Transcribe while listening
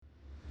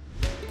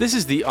This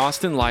is the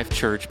Austin Life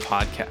Church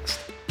podcast.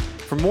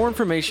 For more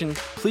information,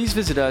 please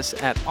visit us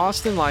at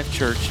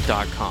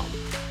austinlifechurch.com.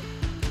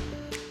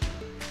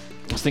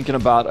 I was thinking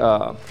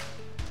about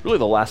really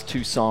the last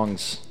two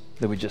songs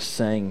that we just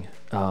sang.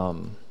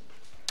 When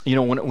we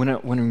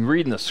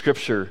read in the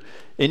scripture,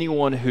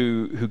 anyone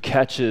who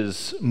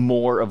catches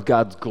more of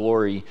God's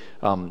glory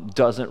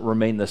doesn't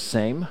remain the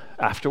same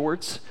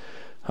afterwards.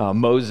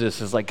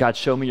 Moses is like, God,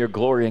 show me your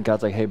glory. And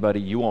God's like, hey,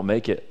 buddy, you won't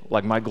make it.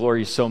 Like, my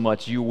glory is so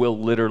much, you will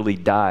literally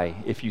die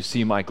if you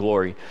see my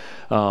glory.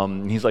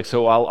 He's like,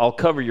 so I'll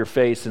cover your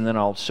face, and then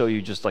I'll show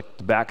you just like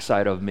the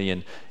backside of me.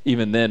 And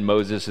even then,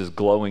 Moses is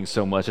glowing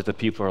so much that the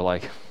people are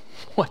like,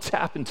 what's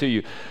happened to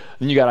you?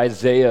 And you got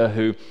Isaiah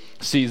who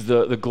sees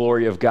the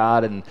glory of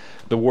God, and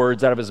the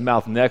words out of his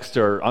mouth next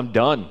are, I'm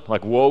done.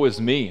 Like, woe is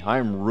me. I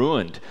am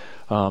ruined.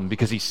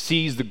 Because he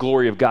sees the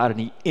glory of God, and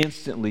he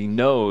instantly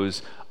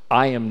knows,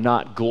 I am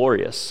not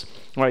glorious.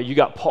 Right? You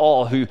got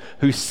Paul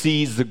who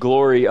sees the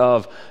glory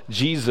of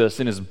Jesus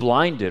and is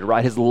blinded,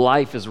 right? His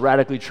life is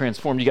radically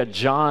transformed. You got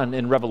John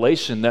in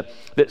Revelation that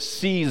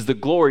sees the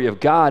glory of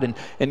God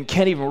and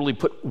can't even really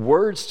put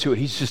words to it.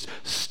 He's just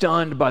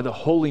stunned by the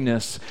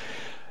holiness.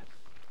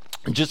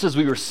 Just as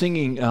we were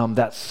singing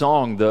that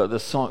song, the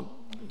song,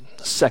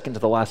 second to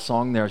the last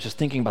song there, I was just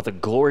thinking about the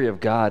glory of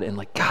God, and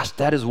like, gosh,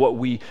 that is what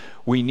we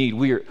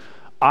need.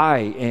 I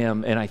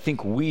am, and I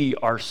think we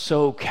are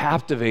so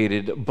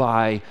captivated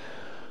by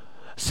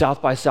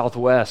South by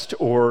Southwest,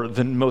 or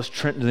the next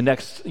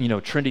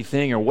trendy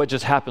thing, or what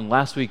just happened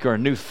last week, or a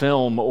new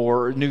film,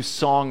 or a new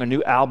song, a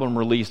new album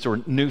released, or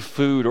new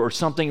food, or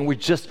something.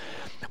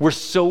 We're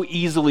so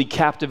easily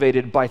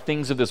captivated by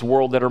things of this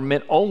world that are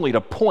meant only to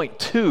point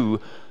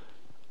to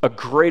a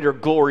greater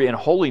glory and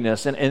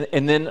holiness,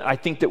 and then I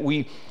think that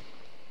we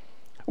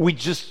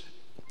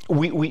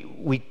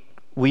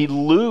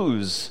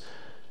lose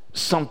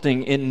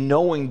something in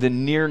knowing the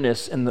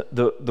nearness and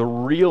the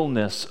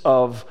realness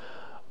of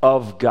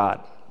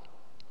God.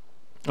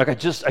 Like, I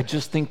just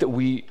think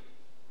that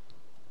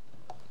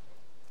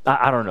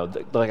I don't know,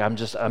 like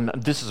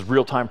this is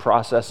real-time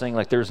processing.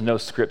 Like, there's no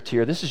script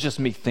here. This is just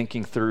me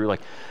thinking through, like,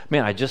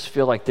 man, I just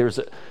feel like there's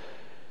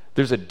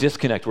a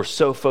disconnect. We're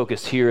so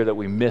focused here that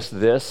we miss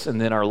this,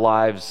 and then our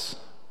lives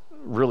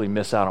really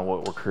miss out on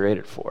what we're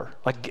created for.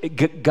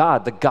 Like,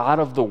 God, the God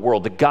of the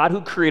world, the God who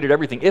created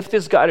everything, if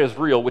this God is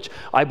real, which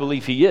I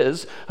believe he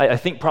is, I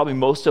think probably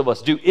most of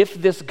us do, if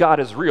this God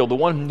is real, the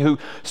one who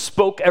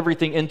spoke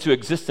everything into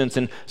existence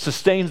and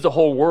sustains the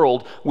whole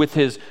world with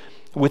his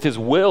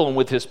will and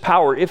with his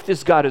power, if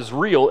this God is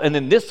real, and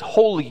then this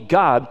holy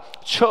God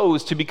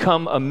chose to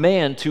become a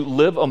man to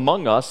live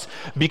among us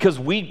because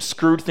we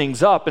screwed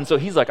things up, and so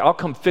he's like, I'll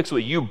come fix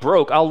what you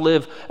broke. I'll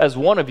live as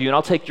one of you, and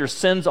I'll take your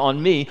sins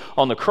on me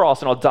on the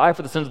cross, and I'll die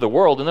for the sins of the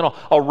world, and then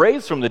I'll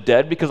raise from the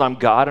dead because I'm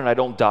God and I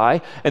don't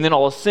die, and then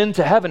I'll ascend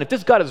to heaven. If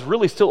this God is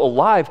really still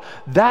alive,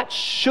 that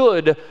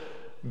should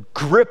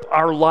grip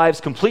our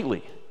lives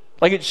completely.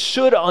 Like, it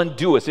should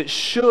undo us. It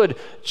should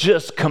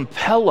just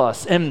compel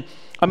us. And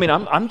I mean,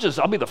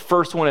 I'll be the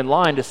first one in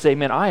line to say,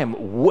 man, I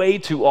am way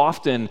too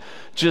often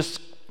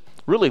just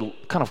really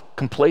kind of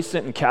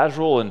complacent and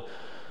casual, and,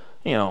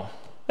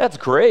 that's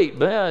great,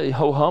 but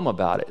ho-hum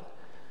about it.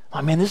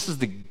 I mean, this is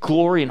the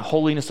glory and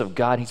holiness of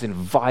God. He's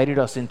invited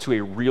us into a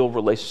real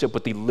relationship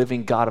with the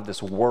living God of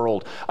this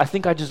world. I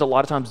think I just a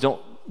lot of times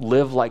don't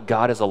live like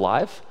God is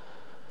alive,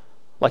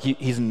 like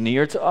he's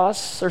near to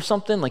us or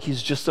something, like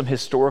he's just some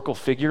historical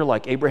figure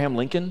like Abraham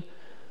Lincoln,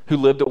 who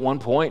lived at one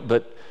point,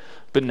 but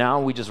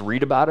now we just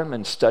read about him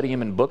and study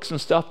him in books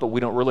and stuff, but we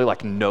don't really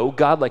know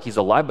God like he's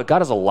alive, but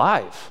God is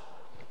alive.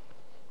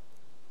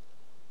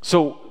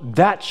 So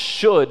that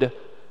should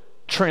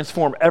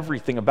transform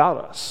everything about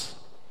us.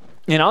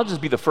 And I'll just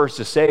be the first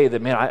to say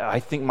that, man, I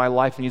think my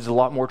life needs a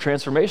lot more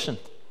transformation.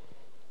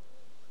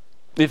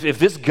 If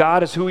this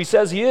God is who he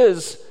says he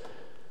is,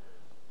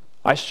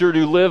 I sure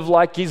do live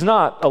like he's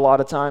not a lot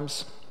of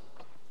times.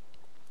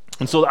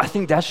 And so I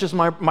think that's just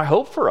my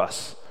hope for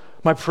us.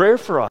 My prayer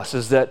for us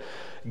is that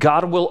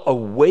God will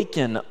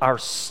awaken our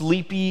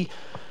sleepy,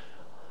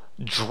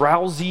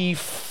 drowsy,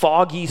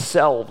 foggy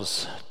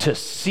selves to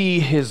see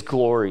his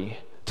glory,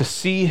 to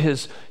see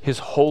his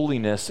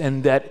holiness,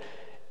 and that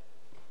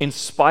in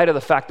spite of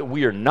the fact that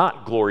we are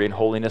not glory and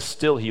holiness,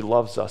 still he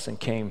loves us and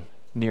came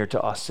near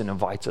to us and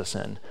invites us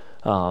in,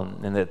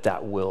 and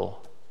that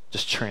will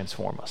just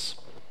transform us.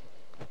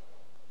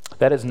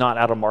 That is not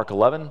out of Mark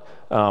 11,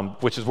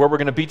 which is where we're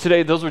going to be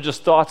today. Those were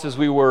just thoughts as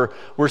we were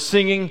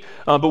singing,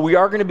 but we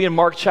are going to be in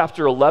Mark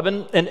chapter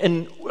 11.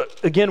 And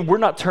again, we're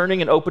not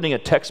turning and opening a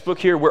textbook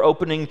here. We're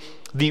opening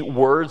the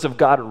words of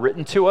God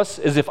written to us.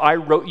 As if I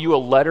wrote you a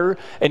letter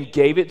and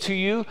gave it to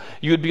you,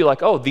 you would be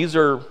like, oh, these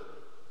are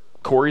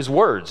Corey's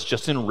words,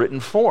 just in written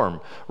form,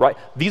 right?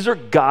 These are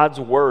God's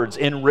words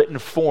in written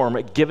form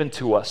given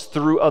to us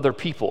through other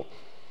people.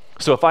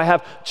 So if I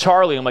have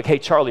Charlie, I'm like, hey,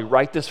 Charlie,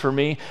 write this for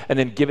me, and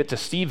then give it to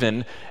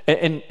Stephen.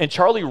 And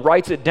Charlie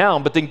writes it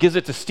down, but then gives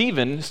it to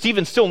Stephen.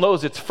 Stephen still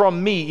knows it's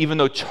from me, even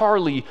though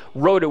Charlie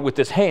wrote it with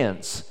his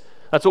hands.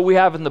 That's what we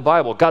have in the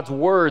Bible. God's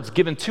words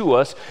given to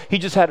us. He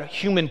just had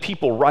human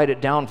people write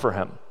it down for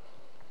him,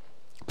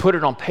 put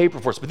it on paper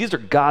for us. But these are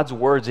God's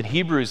words. And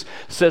Hebrews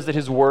says that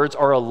his words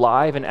are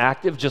alive and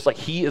active, just like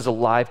he is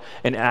alive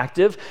and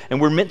active. And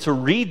we're meant to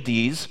read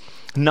these,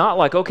 not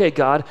like, okay,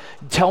 God,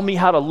 tell me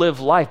how to live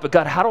life, but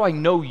God, how do I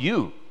know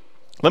you?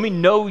 Let me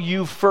know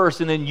you first,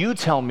 and then you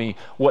tell me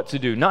what to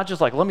do. Not just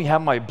like, let me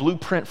have my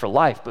blueprint for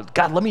life, but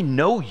God, let me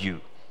know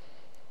you.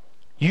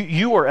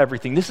 You are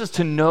everything. This is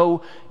to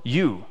know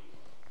you.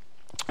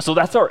 So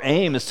that's our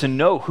aim, is to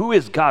know who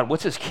is God,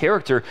 what's his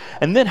character,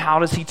 and then how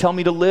does he tell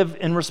me to live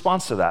in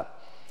response to that?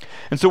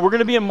 And so we're going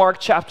to be in Mark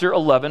chapter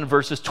 11,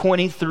 verses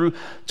 20 through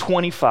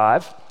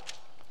 25.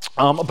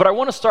 But I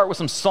want to start with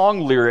some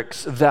song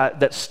lyrics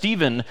that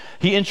Stephen,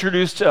 he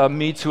introduced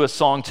me to a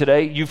song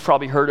today. You've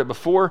probably heard it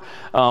before,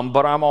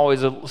 but I'm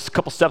always a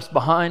couple steps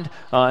behind.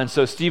 And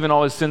so Stephen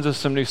always sends us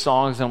some new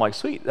songs, and I'm like,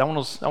 sweet, that one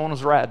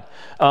was rad.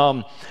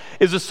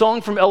 It's a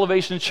song from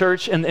Elevation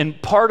Church,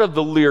 and part of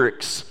the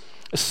lyrics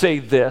say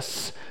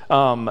this: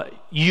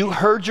 you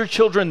heard your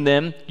children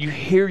then, you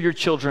hear your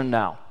children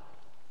now.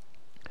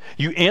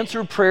 You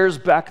answered prayers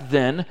back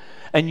then,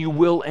 and you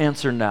will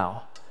answer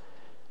now.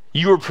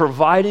 You were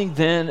providing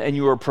then, and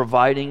you are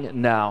providing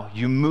now.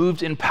 You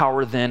moved in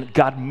power then,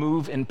 God,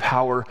 move in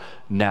power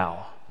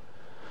now.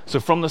 So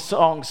from the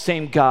song,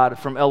 Same God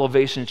from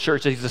Elevation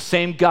Church, he's the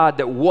same God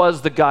that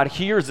was the God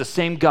here, is the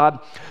same God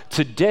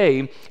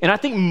today. And I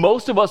think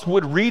most of us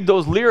would read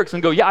those lyrics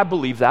and go, yeah, I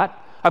believe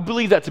that. I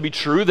believe that to be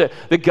true,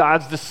 that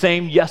God's the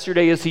same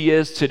yesterday as he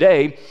is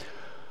today.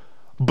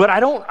 But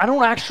I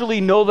don't actually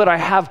know that I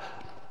have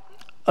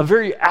a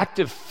very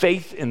active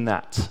faith in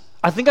that.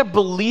 I think I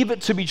believe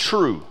it to be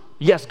true.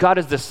 Yes, God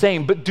is the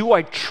same, but do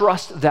I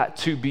trust that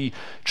to be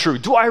true?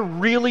 Do I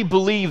really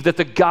believe that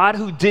the God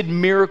who did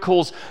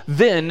miracles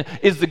then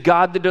is the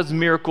God that does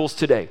miracles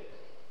today?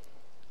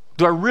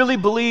 Do I really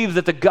believe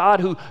that the God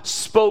who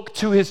spoke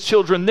to his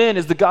children then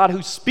is the God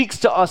who speaks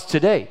to us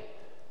today?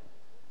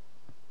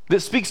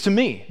 That speaks to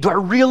me? Do I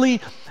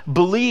really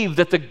believe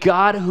that the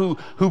God who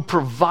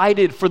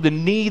provided for the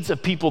needs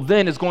of people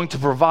then is going to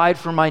provide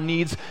for my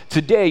needs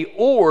today?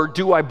 Or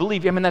do I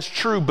believe, that's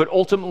true, but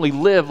ultimately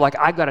live like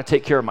I got to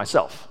take care of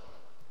myself?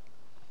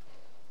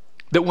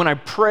 That when I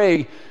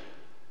pray,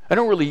 I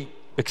don't really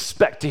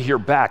expect to hear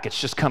back. It's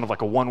just kind of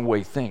like a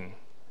one-way thing.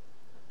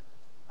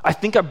 I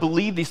think I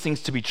believe these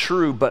things to be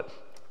true, but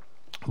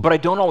I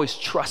don't always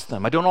trust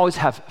them. I don't always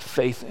have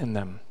faith in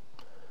them.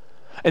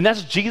 And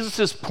that's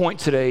Jesus' point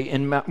today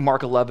in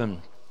Mark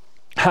 11.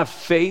 Have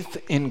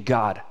faith in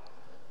God.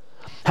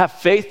 Have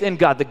faith in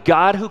God, the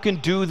God who can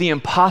do the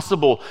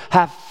impossible.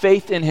 Have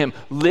faith in him.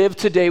 Live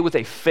today with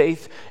a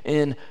faith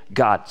in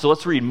God. So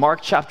let's read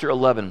Mark chapter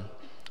 11,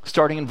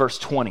 starting in verse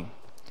 20.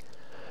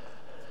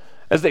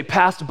 As they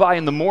passed by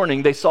in the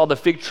morning, they saw the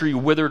fig tree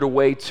withered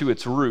away to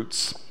its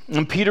roots.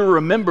 And Peter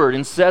remembered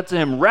and said to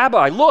him,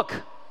 Rabbi,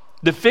 look,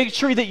 the fig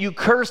tree that you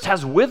cursed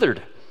has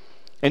withered.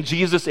 And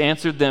Jesus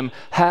answered them,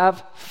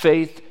 have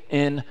faith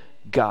in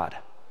God.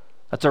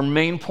 That's our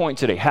main point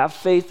today. Have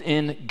faith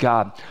in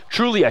God.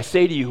 Truly, I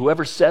say to you,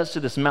 whoever says to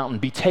this mountain,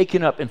 be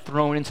taken up and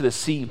thrown into the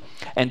sea,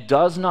 and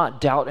does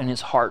not doubt in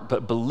his heart,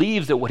 but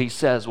believes that what he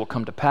says will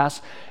come to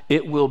pass,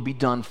 it will be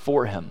done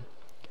for him.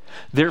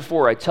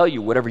 Therefore, I tell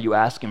you, whatever you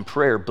ask in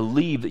prayer,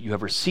 believe that you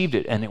have received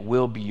it, and it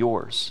will be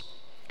yours.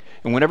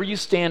 And whenever you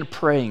stand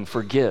praying,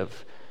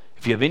 forgive,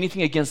 if you have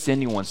anything against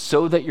anyone,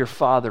 so that your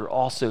Father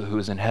also who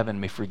is in heaven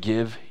may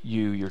forgive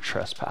you your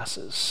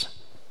trespasses.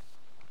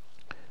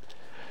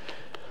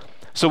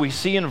 So we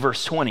see in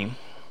verse 20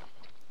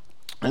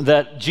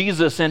 that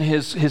Jesus and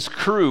his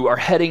crew are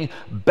heading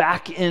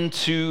back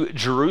into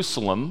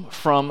Jerusalem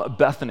from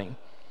Bethany.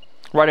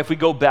 Right, if we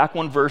go back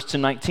one verse to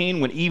 19,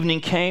 when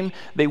evening came,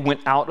 they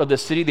went out of the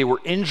city. They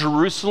were in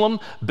Jerusalem.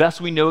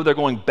 Best we know, they're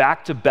going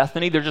back to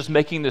Bethany. They're just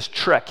making this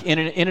trek in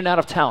and out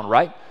of town,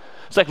 right?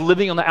 It's like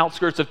living on the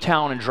outskirts of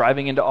town and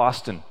driving into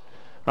Austin.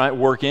 Right,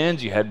 work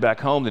ends, you head back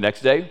home the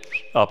next day,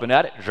 up and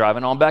at it,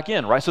 driving on back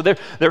in, right? So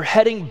they're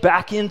heading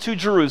back into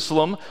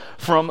Jerusalem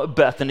from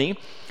Bethany,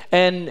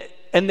 and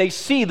they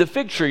see the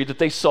fig tree that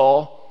they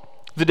saw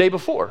the day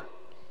before.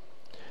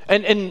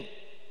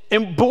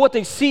 But what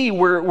they see,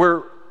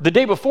 where the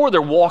day before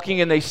they're walking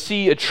and they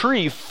see a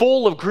tree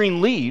full of green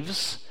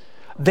leaves,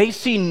 they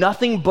see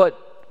nothing but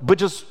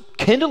just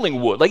kindling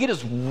wood. Like, it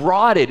is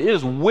rotted, it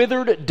is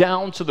withered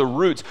down to the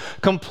roots,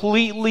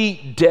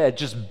 completely dead,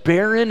 just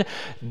barren,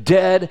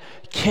 dead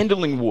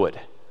kindling wood.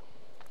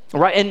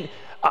 Right? And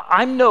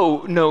I'm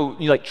no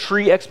like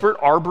tree expert,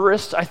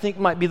 arborist, I think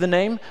might be the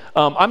name.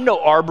 I'm no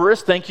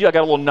arborist, thank you, I got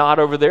a little nod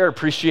over there,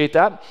 appreciate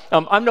that.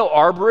 I'm no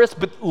arborist,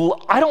 but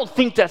I don't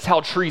think that's how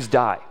trees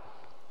die.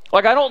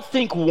 Like, I don't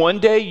think one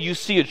day you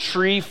see a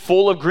tree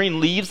full of green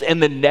leaves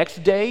and the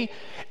next day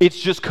it's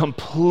just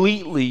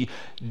completely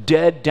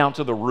dead down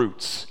to the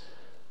roots.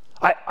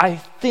 I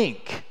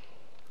think,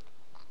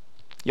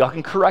 y'all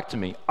can correct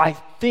me, I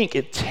think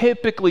it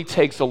typically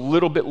takes a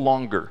little bit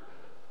longer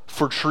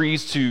for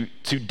trees to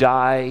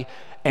die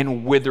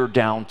and wither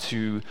down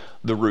to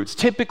the roots.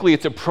 Typically,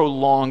 it's a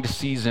prolonged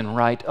season,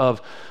 right,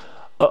 of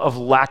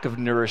lack of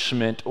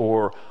nourishment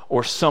or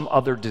some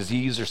other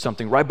disease or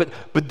something, right?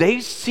 But they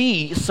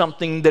see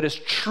something that is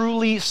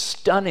truly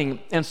stunning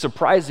and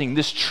surprising.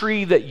 This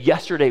tree that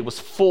yesterday was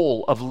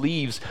full of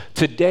leaves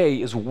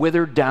today is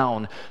withered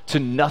down to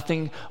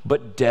nothing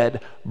but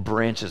dead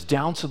branches,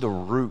 down to the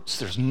roots.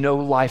 There's no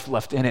life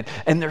left in it,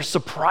 and they're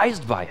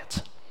surprised by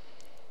it.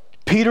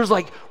 Peter's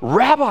like,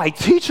 Rabbi,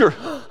 teacher,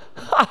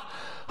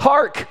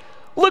 hark,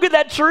 look at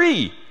that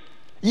tree.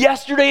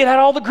 Yesterday it had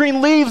all the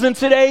green leaves, and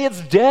today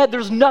it's dead.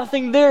 There's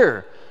nothing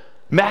there.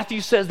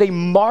 Matthew says they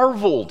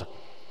marveled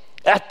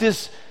at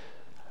this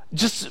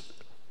just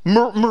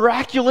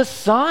miraculous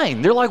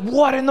sign. They're like,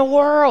 what in the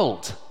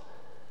world?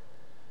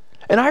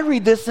 And I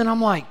read this and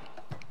I'm like,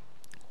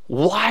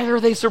 why are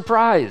they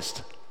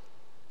surprised?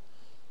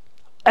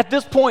 At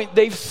this point,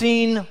 they've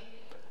seen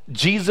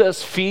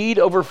Jesus feed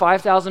over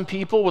 5,000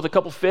 people with a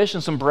couple fish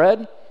and some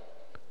bread.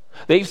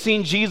 They've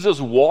seen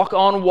Jesus walk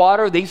on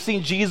water. They've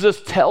seen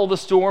Jesus tell the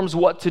storms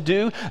what to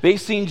do.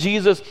 They've seen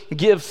Jesus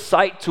give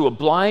sight to a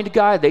blind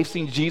guy. They've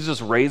seen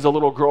Jesus raise a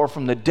little girl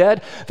from the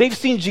dead. They've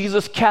seen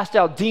Jesus cast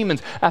out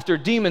demons after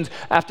demons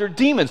after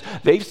demons.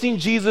 They've seen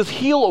Jesus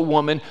heal a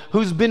woman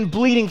who's been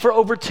bleeding for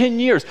over 10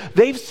 years.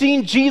 They've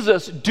seen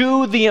Jesus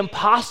do the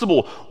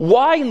impossible.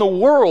 Why in the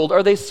world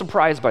are they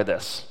surprised by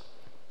this?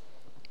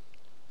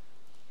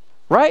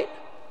 Right?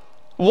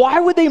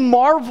 Why would they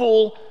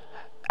marvel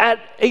at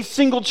a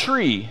single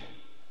tree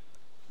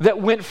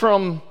that went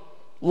from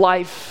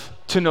life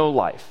to no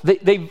life?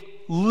 They've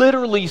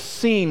literally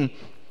seen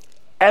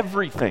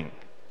everything.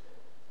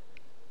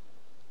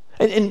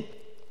 And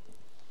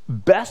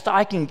best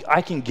I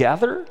can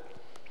gather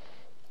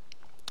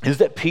is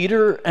that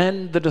Peter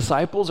and the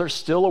disciples are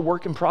still a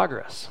work in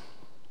progress,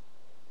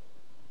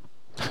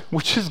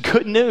 which is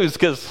good news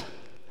because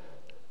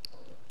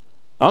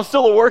I'm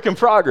still a work in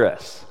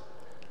progress.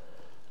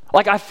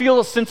 Like, I feel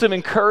a sense of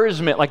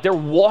encouragement, like they're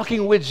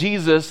walking with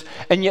Jesus,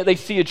 and yet they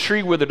see a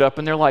tree withered up,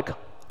 and they're like,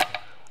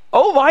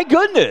 oh my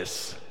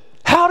goodness,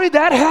 how did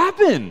that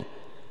happen?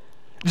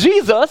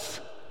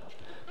 Jesus,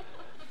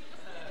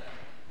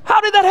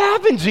 how did that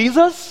happen,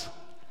 Jesus?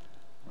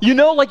 You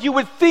know, like you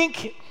would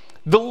think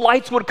the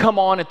lights would come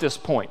on at this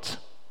point.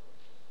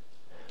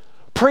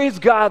 Praise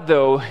God,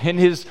 though, in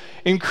his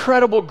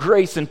incredible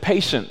grace and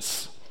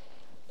patience,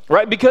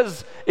 right?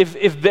 Because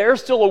if they're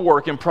still a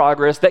work in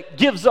progress, that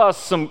gives us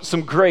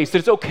some grace.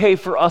 It's okay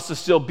for us to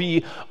still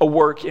be a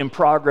work in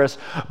progress.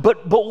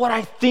 But what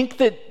I think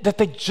that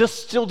they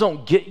just still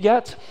don't get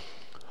yet,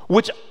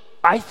 which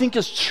I think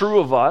is true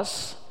of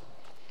us,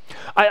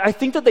 I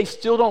think that they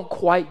still don't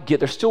quite get,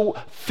 they're still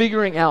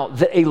figuring out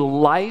that a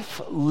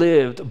life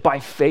lived by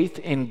faith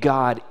in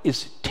God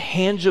is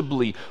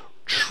tangibly,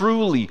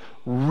 truly,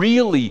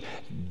 really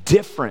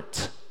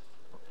different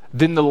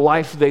than the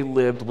life they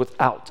lived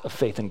without a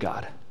faith in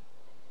God.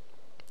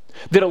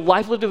 That a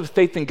life lived with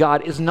faith in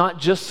God is not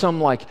just some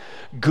like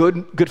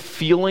good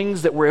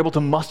feelings that we're able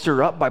to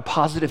muster up by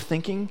positive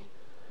thinking.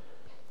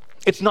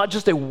 It's not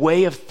just a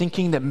way of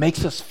thinking that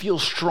makes us feel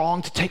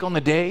strong to take on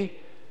the day.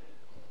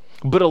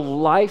 But a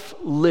life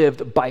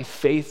lived by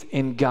faith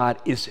in God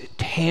is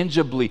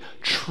tangibly,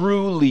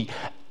 truly,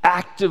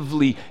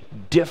 actively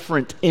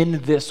different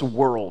in this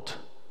world.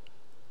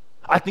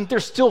 I think they're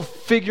still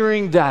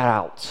figuring that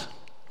out.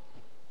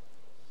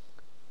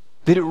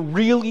 That it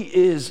really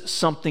is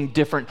something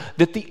different,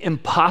 that the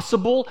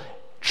impossible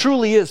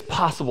truly is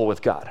possible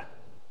with God.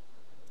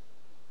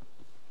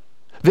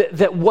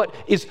 That what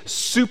is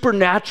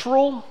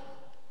supernatural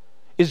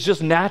is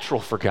just natural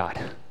for God.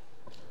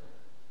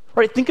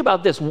 Right? Think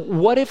about this.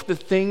 What if the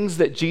things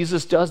that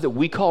Jesus does that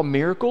we call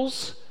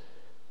miracles,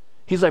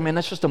 he's like, man,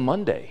 that's just a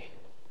Monday.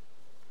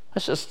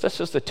 That's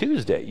just a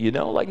Tuesday, you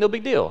know, like no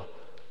big deal.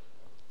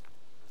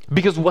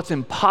 Because what's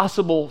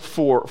impossible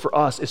for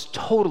us is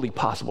totally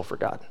possible for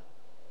God.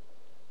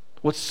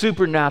 What's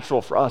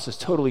supernatural for us is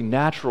totally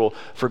natural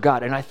for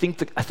God. And I think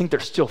they're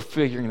still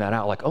figuring that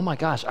out. Like, oh my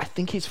gosh, I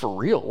think he's for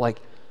real. Like,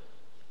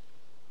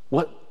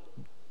 what?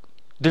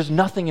 There's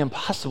nothing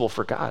impossible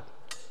for God.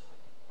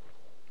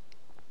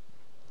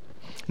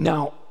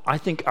 Now, I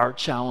think our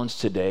challenge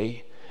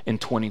today in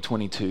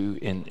 2022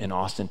 in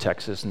Austin,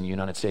 Texas, in the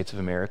United States of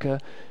America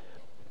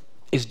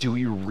is, do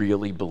we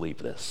really believe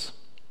this?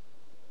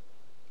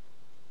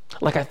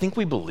 Like, I think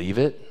we believe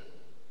it,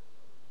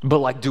 but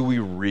like, do we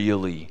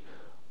really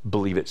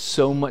believe it?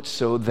 So much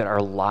so that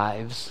our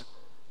lives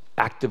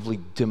actively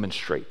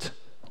demonstrate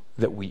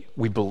that we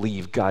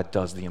believe God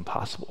does the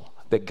impossible,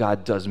 that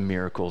God does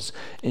miracles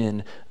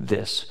in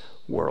this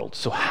world.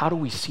 So how do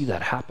we see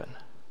that happen?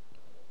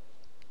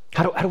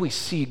 How do we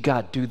see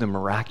God do the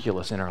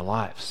miraculous in our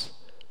lives?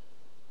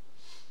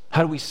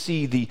 How do we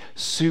see the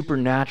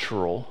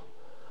supernatural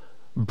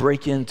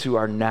break into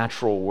our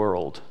natural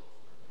world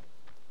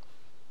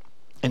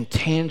and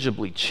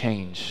tangibly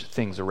change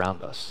things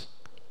around us?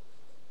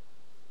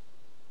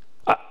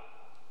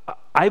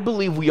 I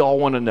believe we all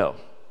want to know.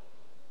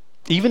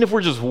 Even if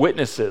we're just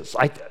witnesses,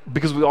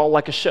 because we all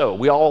like a show,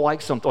 we all like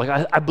something.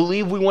 Like I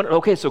believe we want,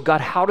 okay, so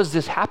God, how does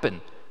this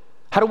happen?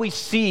 How do we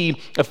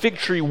see a fig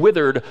tree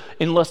withered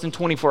in less than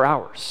 24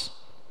 hours?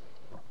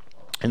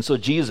 And so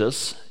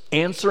Jesus,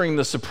 answering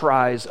the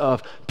surprise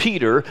of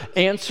Peter,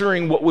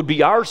 answering what would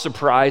be our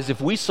surprise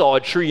if we saw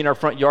a tree in our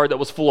front yard that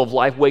was full of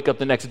life, wake up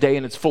the next day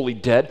and it's fully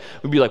dead,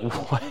 we'd be like,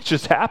 what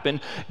just happened?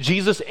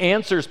 Jesus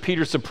answers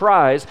Peter's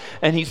surprise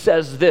and he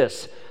says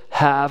this,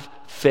 have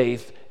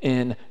faith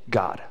in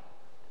God.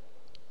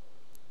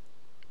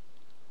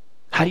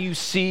 How do you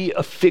see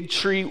a fig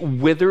tree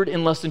withered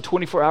in less than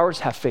 24 hours?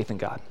 Have faith in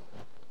God.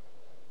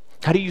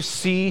 How do you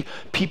see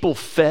people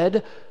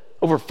fed?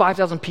 Over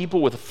 5,000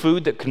 people with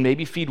food that can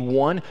maybe feed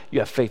one? You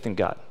have faith in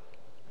God.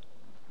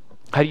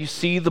 How do you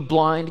see the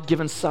blind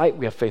given sight?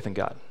 We have faith in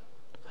God.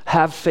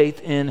 Have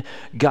faith in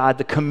God.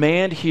 The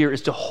command here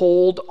is to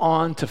hold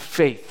on to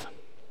faith.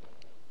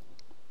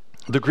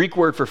 The Greek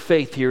word for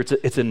faith here,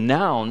 it's a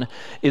noun,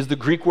 is the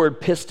Greek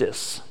word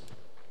pistis.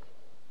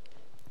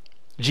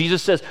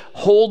 Jesus says,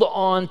 hold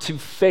on to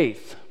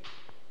faith.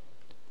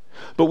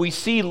 But we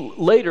see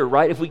later,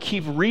 right, if we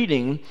keep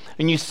reading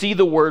and you see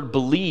the word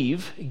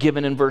believe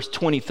given in verse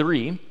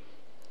 23,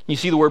 you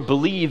see the word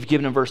believe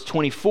given in verse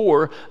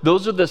 24,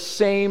 those are the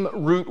same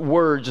root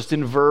word just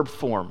in verb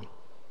form.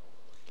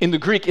 In the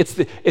Greek, it's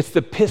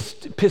the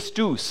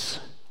pistus.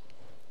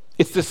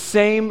 It's the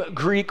same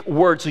Greek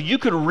word. So you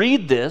could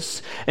read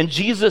this, and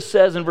Jesus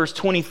says in verse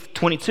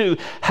 22,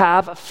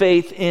 have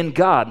faith in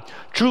God.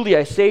 Truly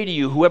I say to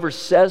you, whoever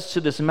says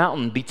to this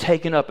mountain, be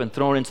taken up and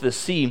thrown into the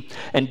sea,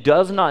 and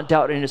does not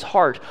doubt in his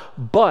heart,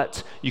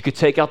 but you could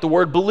take out the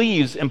word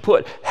believes and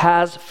put,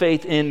 has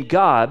faith in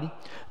God,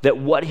 that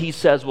what he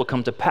says will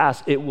come to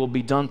pass, it will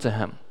be done to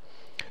him.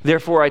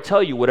 Therefore I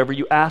tell you, whatever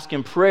you ask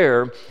in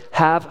prayer,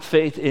 have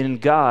faith in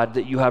God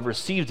that you have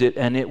received it,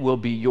 and it will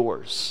be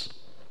yours.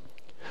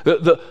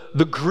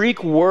 The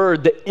Greek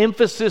word, the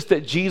emphasis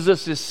that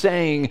Jesus is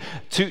saying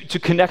to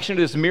connection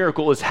to this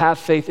miracle is have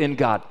faith in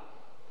God,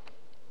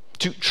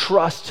 to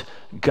trust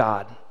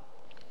God.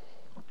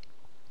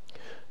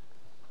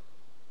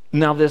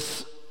 Now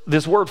this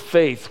word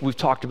faith we've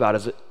talked about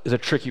is a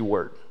tricky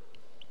word,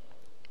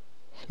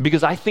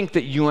 because I think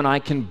that you and I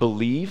can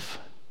believe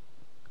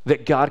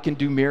that God can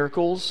do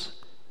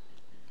miracles,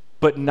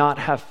 but not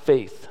have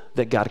faith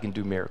that God can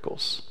do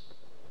miracles.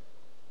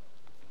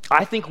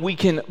 I think we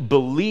can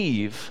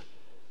believe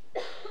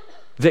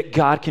that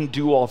God can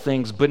do all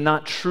things, but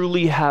not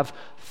truly have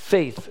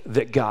faith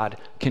that God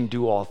can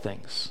do all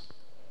things.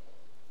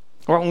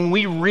 Or when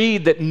we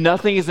read that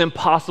nothing is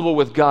impossible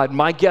with God,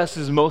 my guess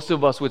is most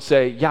of us would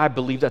say, yeah, I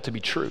believe that to be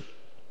true.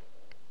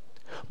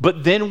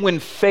 But then when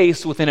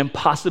faced with an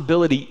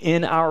impossibility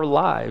in our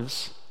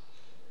lives,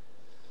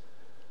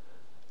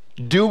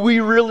 do we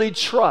really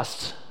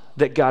trust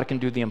that God can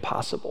do the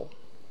impossible?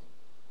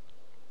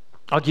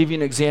 I'll give you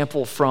an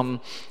example from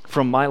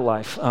my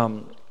life.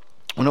 When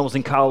I was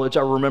in college,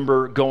 I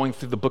remember going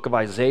through the book of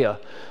Isaiah.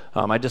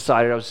 I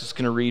decided I was just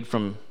going to read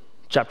from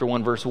chapter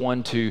 1, verse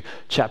 1 to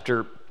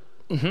chapter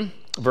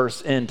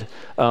verse end.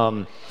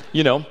 The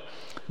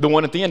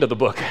one at the end of the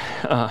book.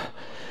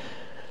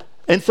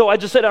 And so I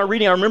just said I'm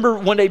reading. I remember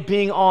one day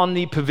being on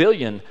the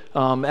pavilion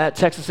at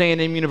Texas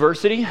A&M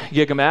University,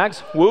 Gigamags,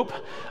 whoop.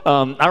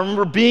 I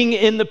remember being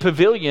in the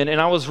pavilion and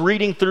I was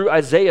reading through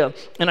Isaiah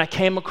and I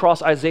came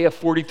across Isaiah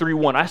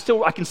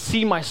 43:1. I can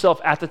see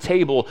myself at the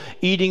table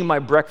eating my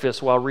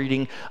breakfast while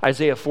reading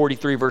Isaiah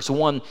 43 verse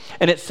 1.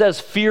 And it says,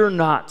 fear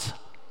not,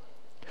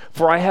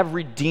 for I have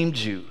redeemed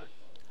you.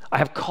 I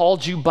have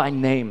called you by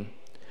name.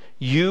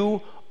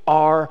 You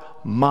are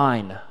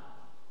mine.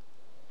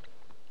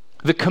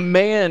 The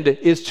command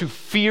is to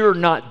fear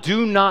not.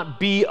 Do not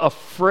be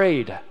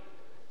afraid,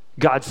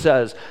 God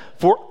says,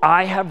 for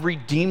I have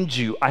redeemed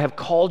you. I have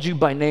called you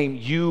by name.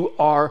 You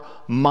are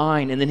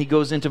mine. And then he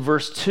goes into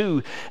verse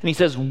 2 and he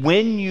says,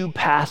 when you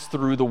pass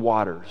through the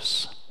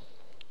waters,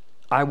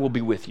 I will be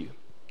with you.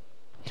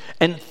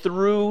 And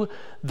through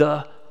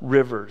the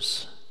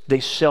rivers, they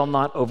shall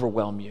not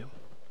overwhelm you.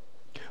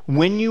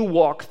 When you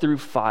walk through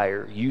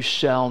fire, you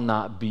shall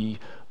not be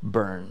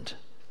burned,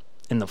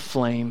 and the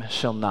flame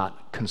shall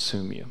not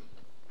consume you.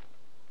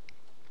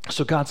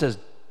 So God says,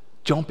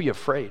 don't be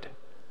afraid.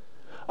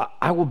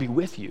 I will be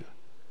with you.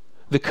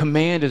 The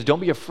command is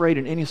don't be afraid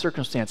in any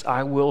circumstance.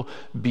 I will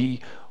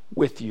be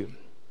with you.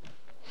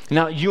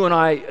 Now, you and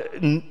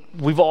I,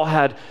 we've all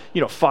had,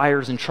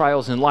 fires and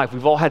trials in life.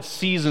 We've all had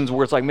seasons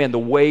where it's like, man, the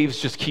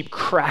waves just keep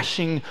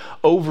crashing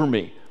over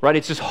me, right?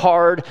 It's just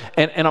hard,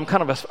 and I'm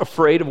kind of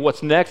afraid of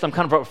what's next. I'm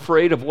kind of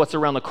afraid of what's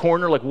around the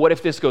corner. Like, what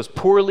if this goes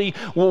poorly?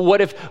 Well,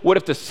 what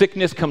if the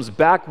sickness comes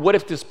back? What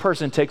if this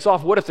person takes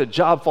off? What if the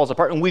job falls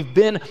apart? And we've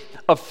been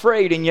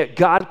afraid, and yet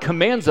God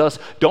commands us,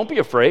 don't be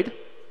afraid.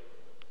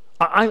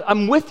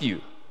 I'm with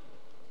you.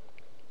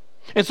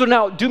 And so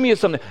now, do me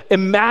something.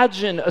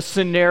 Imagine a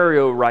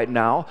scenario right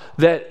now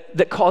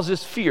that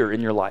causes fear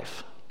in your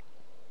life.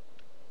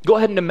 Go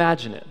ahead and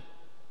imagine it.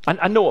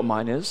 I know what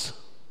mine is.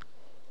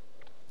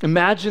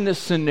 Imagine this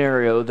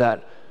scenario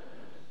that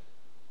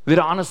that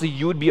honestly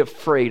you would be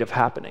afraid of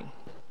happening.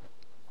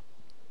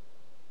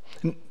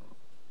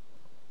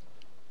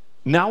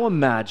 Now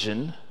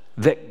imagine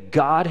that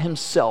God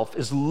himself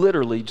is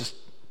literally just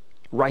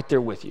right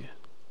there with you.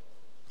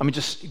 I mean,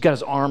 just got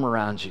his arm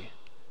around you.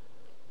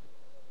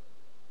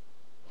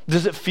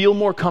 Does it feel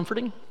more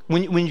comforting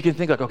when you can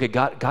think like, okay,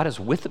 God is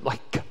with it.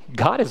 Like,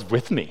 God is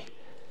with me.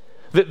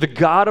 The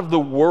God of the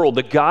world,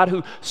 the God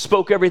who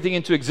spoke everything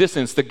into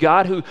existence, the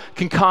God who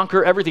can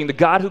conquer everything, the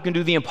God who can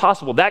do the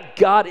impossible, that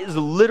God is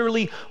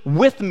literally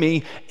with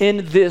me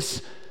in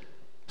this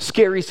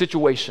scary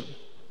situation.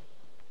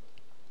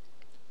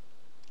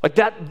 Like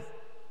that,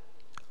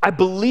 I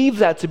believe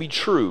that to be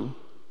true,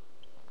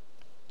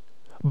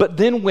 but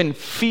then when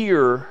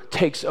fear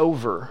takes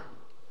over,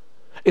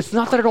 it's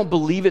not that I don't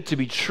believe it to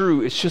be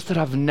true, it's just that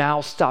I've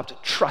now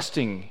stopped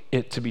trusting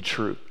it to be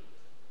true.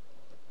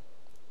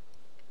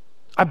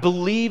 I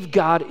believe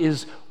God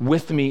is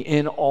with me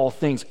in all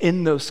things,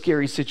 in those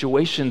scary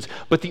situations,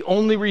 but the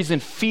only reason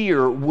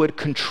fear would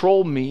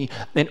control me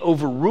and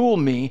overrule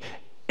me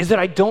is that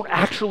I don't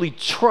actually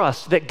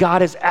trust that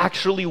God is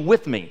actually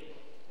with me.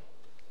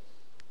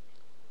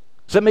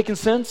 Is that making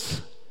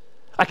sense?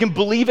 I can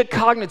believe it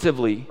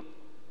cognitively,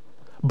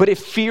 but if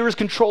fear is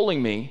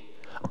controlling me,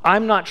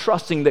 I'm not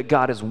trusting that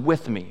God is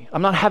with me.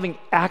 I'm not having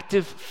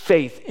active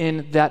faith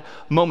in that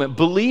moment.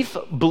 Belief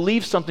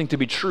believes something to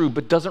be true,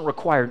 but doesn't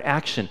require an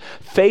action.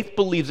 Faith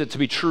believes it to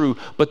be true,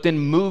 but then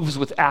moves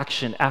with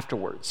action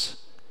afterwards.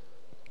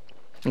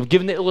 I've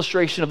given the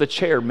illustration of the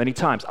chair many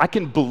times. I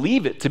can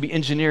believe it to be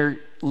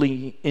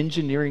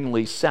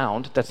engineeringly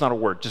sound. That's not a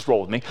word, just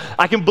roll with me.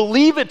 I can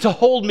believe it to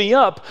hold me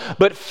up,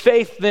 but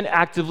faith then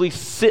actively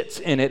sits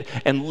in it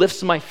and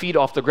lifts my feet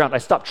off the ground. I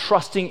stop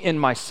trusting in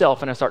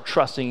myself and I start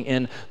trusting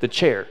in the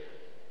chair.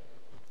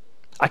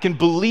 I can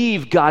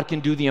believe God can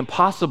do the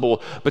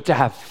impossible, but to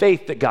have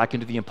faith that God can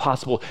do the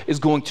impossible is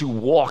going to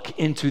walk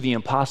into the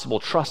impossible,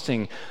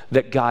 trusting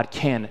that God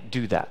can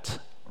do that.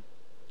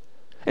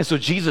 And so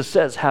Jesus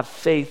says, have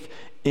faith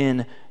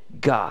in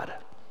God.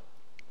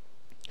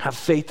 Have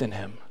faith in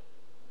him.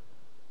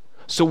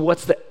 So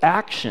what's the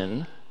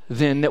action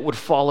then that would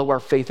follow our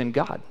faith in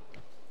God?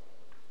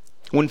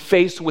 When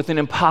faced with an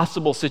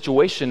impossible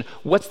situation,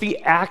 what's the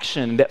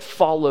action that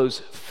follows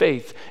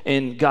faith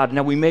in God?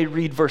 Now we may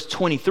read verse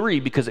 23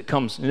 because it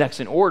comes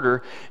next in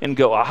order and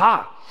go,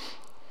 aha.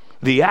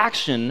 The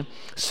action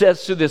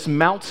says to this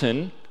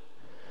mountain,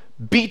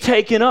 be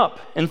taken up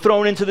and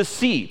thrown into the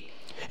sea.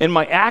 And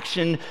my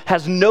action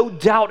has no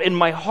doubt in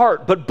my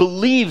heart, but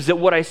believes that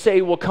what I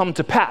say will come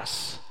to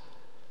pass.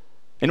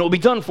 And it will be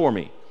done for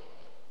me.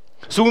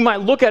 So we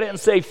might look at it and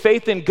say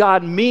faith in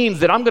God means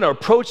that I'm going to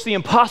approach the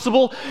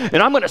impossible and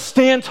I'm going to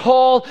stand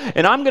tall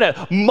and I'm going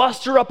to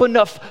muster up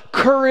enough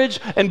courage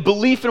and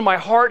belief in my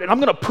heart and I'm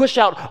going to push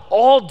out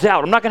all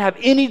doubt. I'm not going to have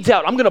any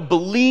doubt. I'm going to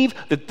believe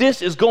that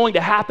this is going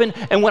to happen.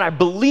 And when I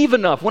believe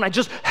enough, when I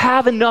just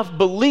have enough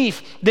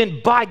belief,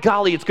 then by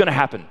golly, it's going to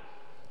happen.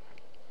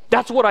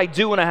 That's what I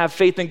do when I have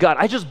faith in God.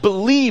 I just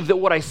believe that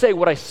what I say,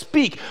 what I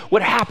speak,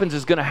 what happens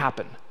is going to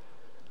happen.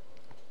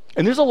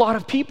 And there's a lot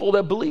of people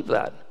that believe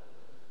that.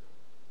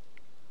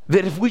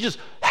 That if we just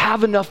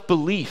have enough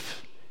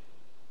belief,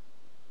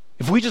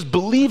 if we just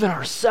believe in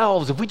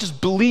ourselves, if we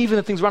just believe in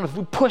the things around us, if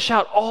we push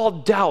out all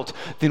doubt,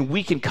 then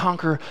we can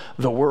conquer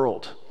the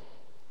world.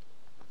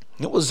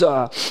 It was,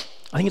 I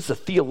think it's the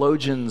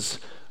theologians,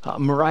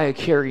 Mariah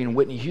Carey and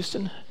Whitney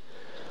Houston.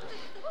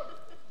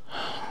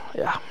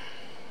 Yeah.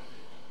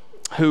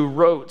 Who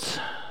wrote,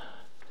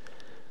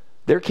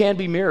 there can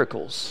be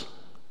miracles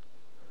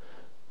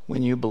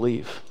when you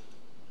believe.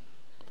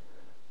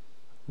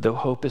 Though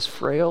hope is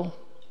frail,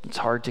 it's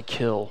hard to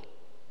kill.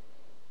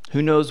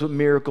 Who knows what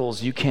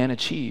miracles you can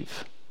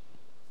achieve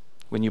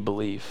when you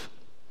believe?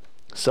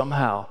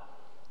 Somehow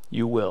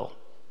you will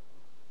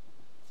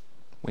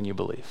when you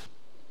believe.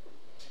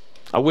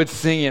 I would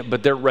sing it,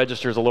 but their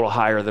register is a little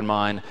higher than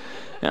mine.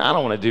 And I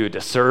don't want to do a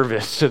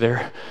disservice to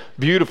their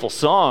beautiful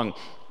song.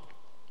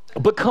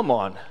 But come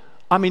on.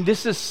 I mean,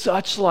 this is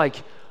such like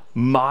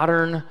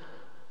modern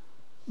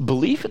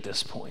belief at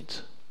this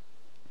point.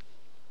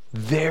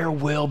 There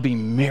will be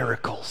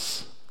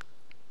miracles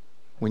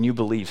when you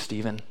believe,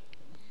 Stephen.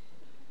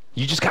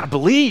 You just got to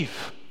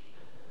believe.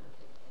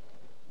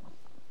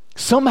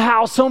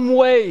 Somehow, some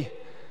way.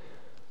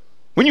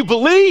 When you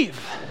believe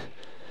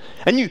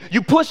and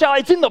you push out,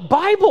 it's in the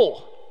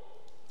Bible,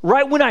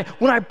 right? When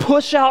I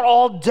push out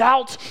all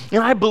doubt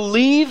and I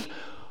believe,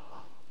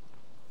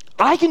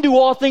 I can do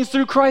all things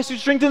through Christ who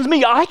strengthens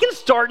me. I can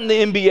start in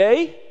the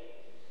NBA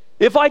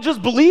if I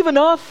just believe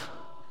enough.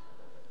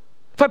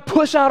 If I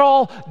push out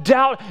all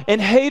doubt and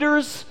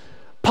haters,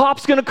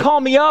 Pop's going to call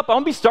me up. I'm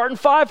going to be starting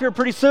 5 here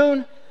pretty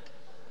soon.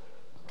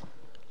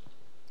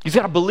 He's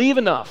got to believe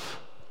enough.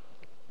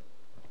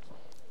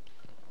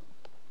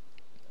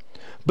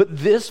 But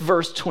this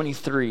verse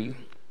 23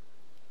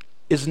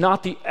 is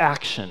not the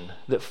action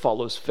that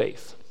follows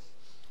faith.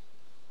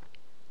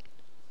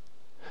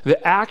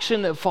 The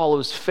action that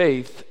follows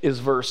faith is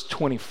verse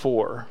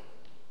 24.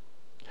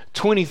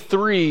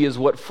 23 is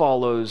what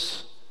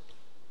follows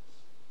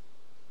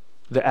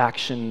the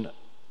action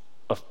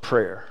of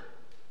prayer,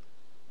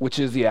 which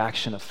is the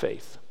action of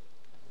faith.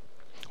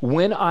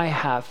 When I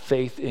have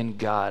faith in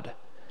God,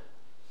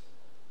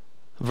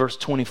 verse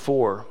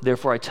 24,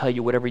 therefore I tell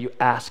you, whatever you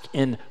ask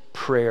in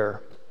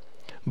prayer,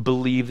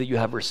 believe that you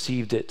have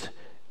received it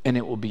and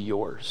it will be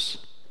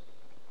yours.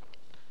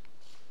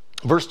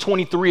 Verse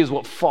 23 is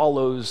what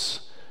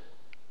follows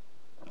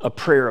a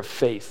prayer of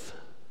faith.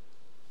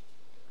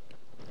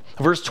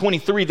 Verse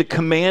 23, the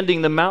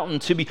commanding the mountain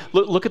to be,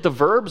 look at the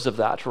verbs of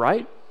that,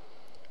 right?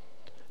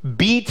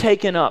 Be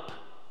taken up,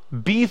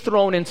 be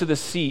thrown into the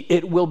sea,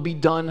 it will be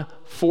done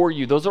for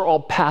you. Those are all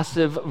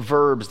passive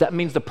verbs. That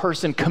means the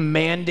person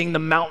commanding the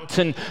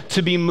mountain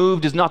to be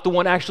moved is not the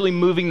one actually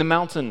moving the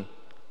mountain.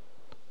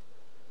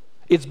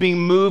 It's being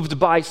moved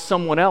by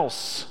someone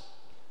else.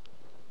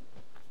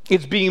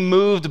 It's being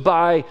moved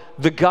by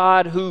the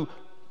God who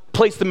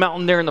placed the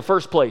mountain there in the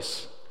first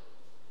place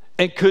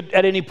and could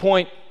at any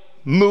point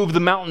move the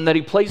mountain that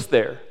he placed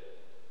there.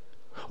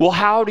 Well,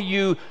 how do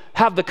you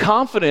have the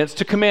confidence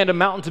to command a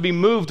mountain to be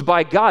moved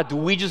by God? Do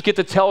we just get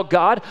to tell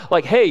God,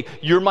 like, hey,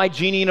 you're my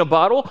genie in a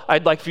bottle.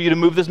 I'd like for you to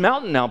move this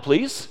mountain now,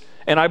 please.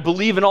 And I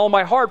believe in all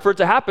my heart for it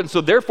to happen. So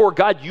therefore,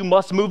 God, you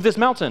must move this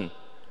mountain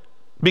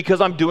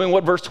because I'm doing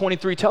what verse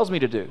 23 tells me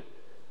to do.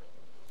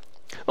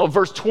 Well,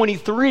 verse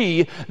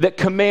 23 that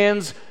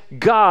commands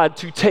God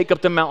to take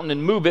up the mountain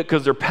and move it,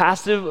 because they're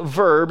passive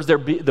verbs.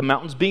 The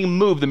mountain's being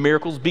moved, the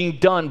miracle's being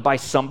done by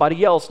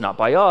somebody else, not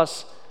by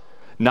us,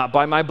 not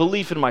by my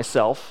belief in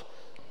myself.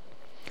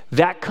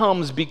 That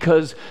comes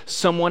because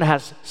someone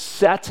has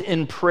sat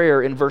in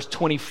prayer in verse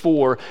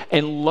 24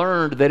 and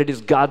learned that it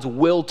is God's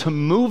will to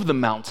move the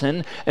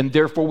mountain, and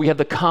therefore we have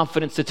the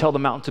confidence to tell the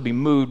mountain to be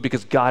moved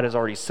because God has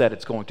already said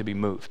it's going to be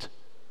moved.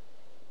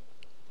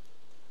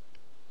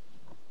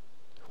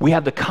 We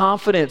have the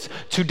confidence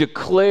to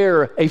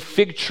declare a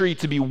fig tree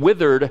to be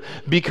withered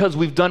because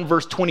we've done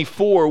verse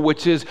 24,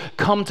 which is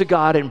come to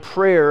God in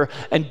prayer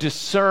and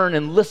discern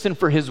and listen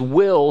for his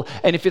will.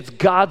 And if it's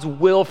God's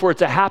will for it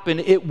to happen,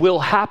 it will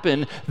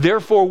happen.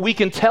 Therefore, we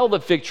can tell the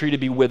fig tree to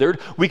be withered.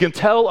 We can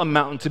tell a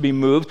mountain to be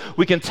moved.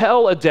 We can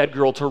tell a dead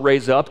girl to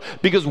raise up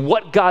because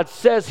what God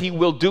says he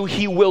will do,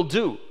 he will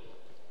do.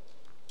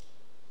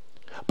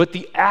 But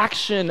the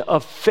action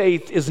of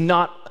faith is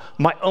not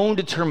my own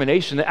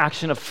determination. The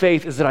action of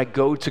faith is that I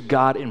go to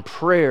God in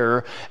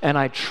prayer and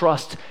I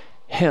trust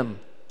him.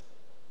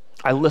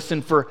 I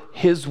listen for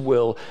his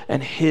will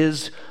and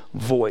his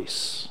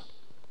voice.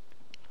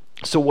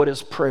 So what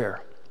is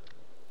prayer?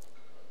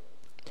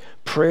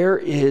 Prayer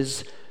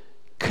is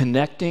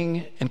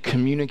connecting and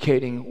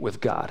communicating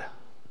with God.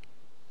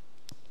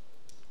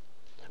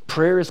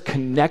 Prayer is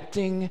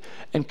connecting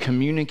and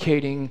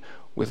communicating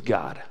with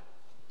God.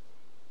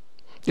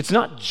 It's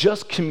not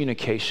just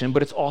communication,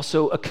 but it's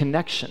also a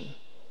connection.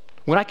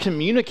 When I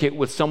communicate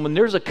with someone,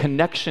 there's a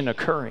connection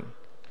occurring.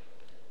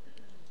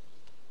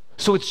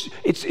 So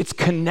it's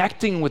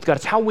connecting with God.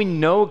 It's how we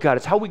know God.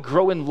 It's how we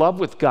grow in love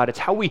with God. It's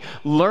how we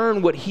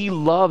learn what he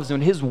loves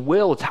and his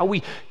will. It's how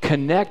we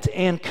connect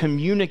and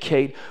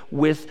communicate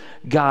with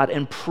God.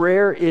 And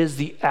prayer is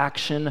the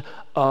action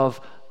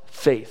of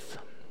faith.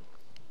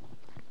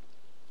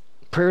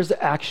 Prayer is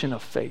the action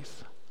of faith.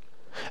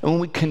 And when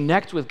we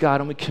connect with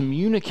God and we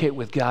communicate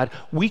with God,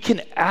 we can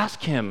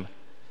ask him,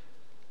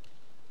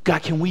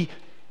 God, can we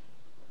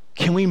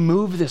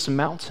move this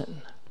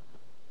mountain?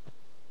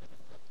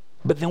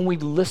 But then we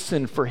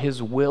listen for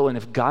his will. And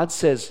if God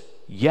says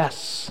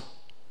yes,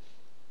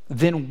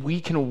 then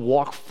we can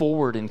walk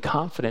forward in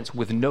confidence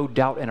with no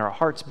doubt in our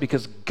hearts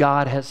because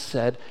God has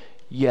said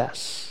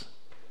yes.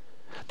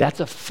 That's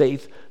a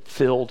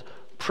faith-filled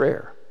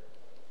prayer.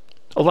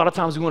 A lot of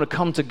times we want to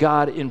come to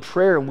God in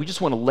prayer and we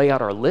just want to lay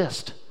out our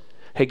list.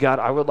 Hey, God,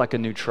 I would like a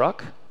new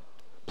truck,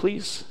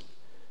 please.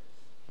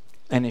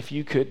 And if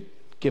you could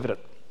give it a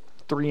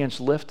 3-inch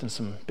lift and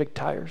some big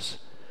tires.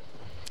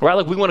 Right?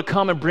 Like we want to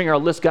come and bring our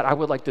list. God, I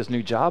would like this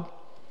new job.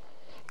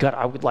 God,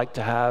 I would like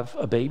to have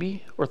a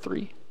baby or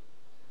 3.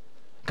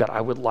 God,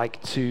 I would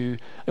like to,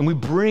 and we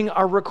bring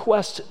our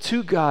request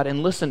to God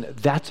and listen,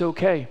 that's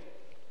okay.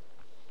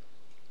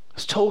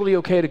 It's totally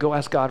okay to go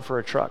ask God for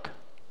a truck.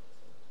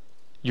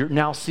 You're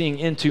now seeing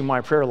into my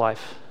prayer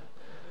life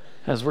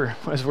as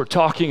we're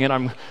talking,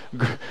 and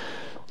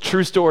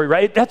true story,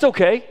 right? That's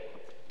okay.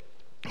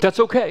 That's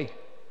okay.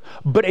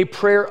 But a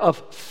prayer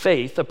of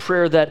faith, a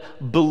prayer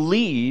that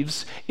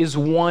believes, is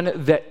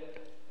one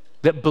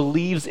that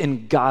believes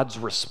in God's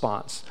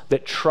response,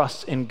 that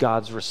trusts in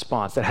God's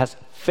response, that has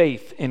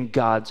faith in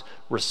God's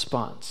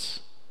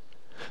response.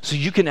 So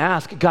you can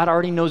ask, God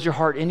already knows your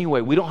heart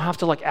anyway. We don't have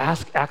to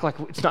act like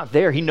it's not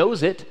there. He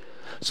knows it.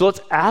 So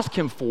let's ask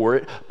him for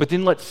it, but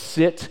then let's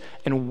sit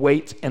and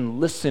wait and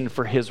listen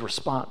for his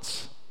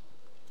response.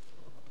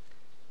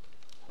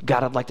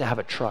 God, I'd like to have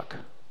a truck.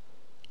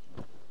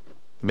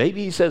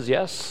 Maybe he says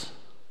yes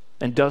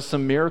and does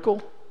some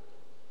miracle.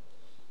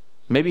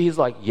 Maybe he's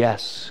like,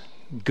 yes,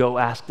 go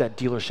ask that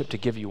dealership to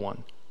give you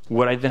one.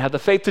 Would I then have the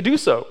faith to do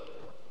so?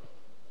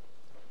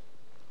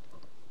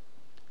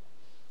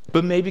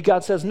 But maybe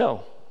God says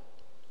no.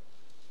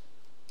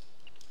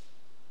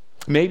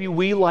 Maybe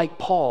we, like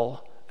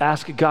Paul,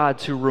 ask God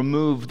to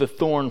remove the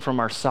thorn from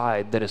our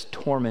side that is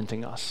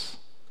tormenting us.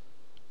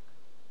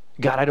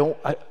 God,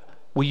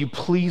 will you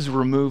please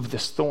remove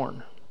this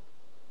thorn?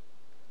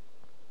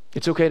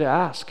 It's okay to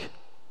ask.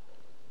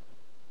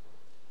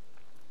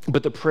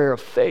 But the prayer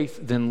of faith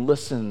then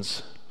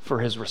listens for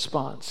his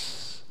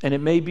response. And it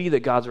may be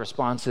that God's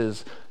response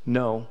is,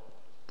 no,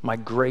 my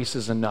grace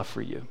is enough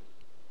for you.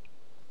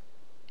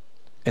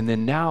 And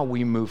then now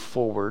we move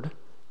forward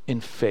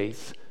in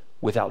faith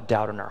without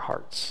doubt in our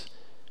hearts.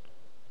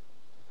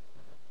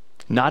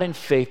 Not in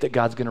faith that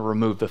God's going to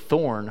remove the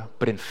thorn,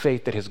 but in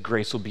faith that his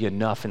grace will be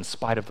enough in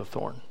spite of the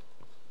thorn.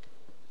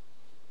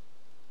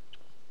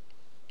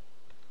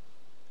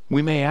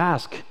 We may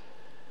ask,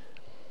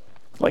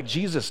 like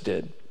Jesus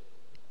did,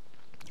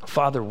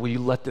 Father, will you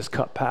let this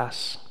cup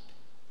pass?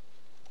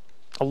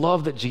 I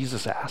love that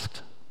Jesus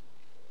asked.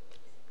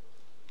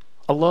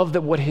 I love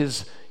that what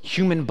his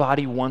human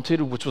body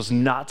wanted, which was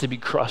not to be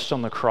crushed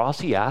on the cross,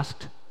 he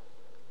asked.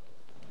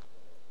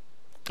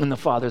 And the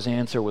Father's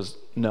answer was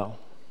no.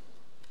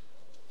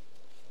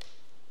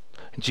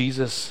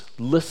 Jesus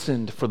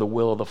listened for the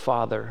will of the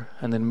Father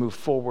and then moved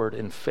forward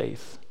in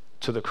faith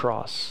to the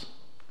cross.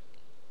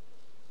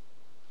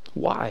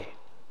 Why?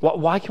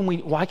 Why can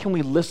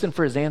we listen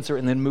for his answer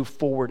and then move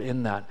forward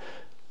in that?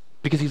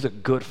 Because he's a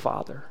good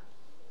Father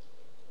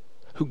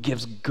who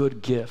gives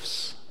good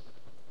gifts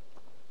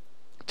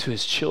to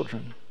his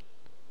children.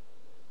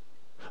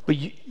 But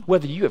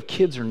whether you have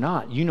kids or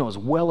not, you know as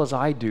well as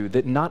I do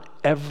that not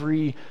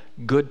every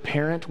good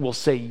parent will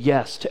say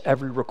yes to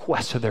every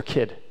request of their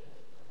kid.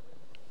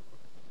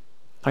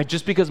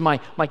 Just because my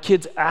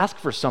kids ask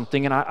for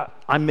something and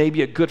I may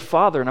be a good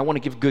father and I want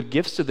to give good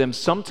gifts to them,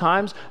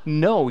 sometimes,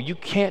 no, you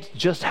can't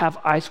just have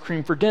ice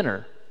cream for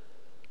dinner,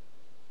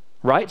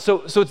 right?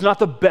 So it's not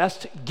the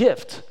best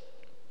gift.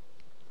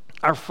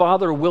 Our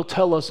Father will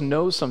tell us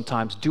no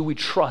sometimes. Do we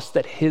trust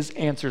that his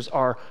answers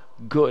are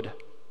good?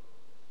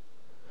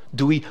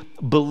 Do we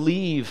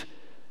believe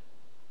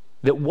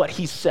that what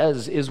he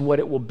says is what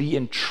it will be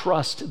and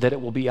trust that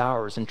it will be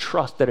ours and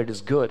trust that it is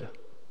good?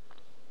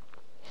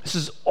 This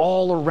is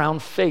all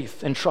around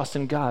faith and trust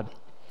in God.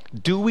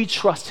 Do we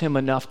trust him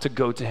enough to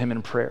go to him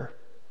in prayer?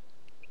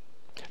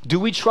 Do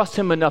we trust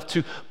him enough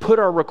to put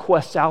our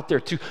requests out there,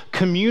 to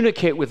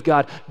communicate with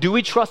God? Do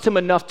we trust him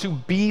enough to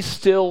be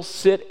still,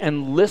 sit,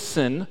 and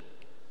listen?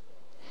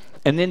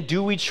 And then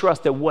do we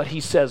trust that what he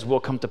says will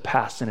come to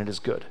pass and it is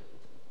good?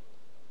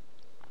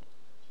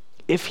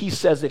 If he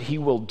says that he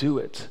will do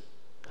it,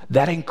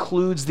 that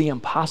includes the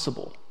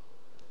impossible.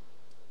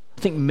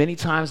 I think many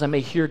times I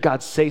may hear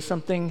God say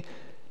something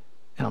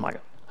and I'm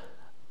like,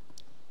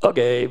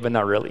 okay, but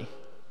not really.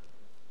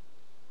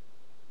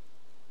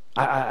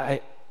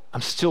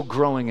 I'm still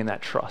growing in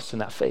that trust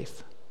and that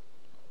faith.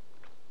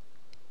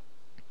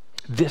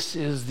 This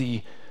is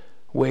the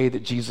way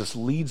that Jesus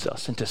leads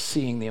us into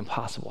seeing the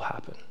impossible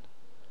happen.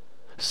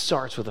 It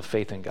starts with a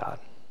faith in God.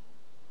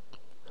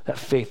 That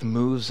faith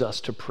moves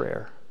us to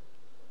prayer,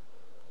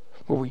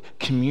 where we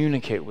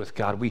communicate with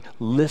God. We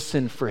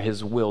listen for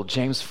his will.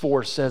 James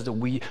 4 says that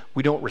we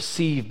don't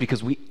receive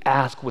because we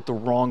ask with the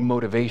wrong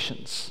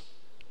motivations.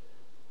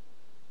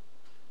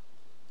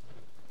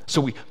 So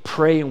we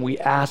pray and we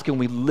ask and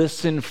we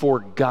listen for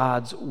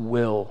God's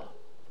will.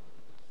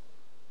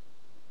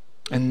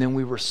 And then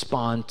we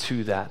respond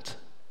to that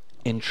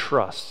in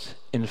trust,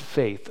 in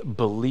faith,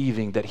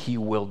 believing that he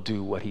will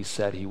do what he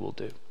said he will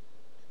do.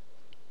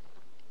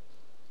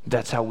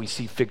 That's how we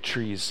see fig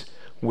trees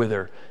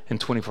wither in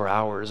 24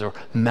 hours or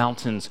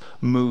mountains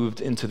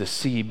moved into the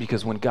sea,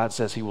 because when God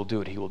says he will do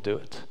it, he will do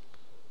it.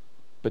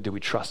 But do we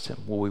trust him?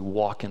 Will we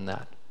walk in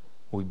that?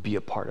 Will we be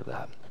a part of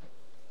that?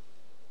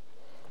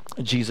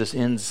 Jesus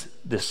ends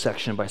this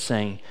section by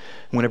saying,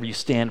 whenever you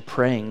stand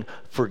praying,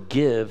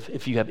 forgive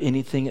if you have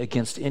anything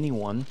against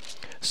anyone,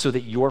 so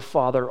that your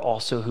Father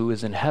also who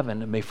is in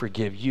heaven may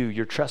forgive you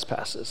your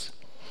trespasses.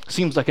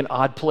 Seems like an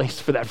odd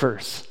place for that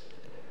verse.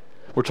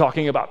 We're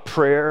talking about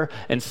prayer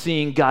and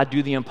seeing God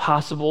do the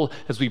impossible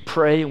as we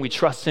pray and we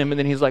trust him, and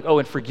then he's like, oh,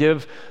 and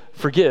forgive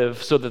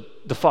so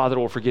that the Father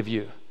will forgive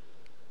you.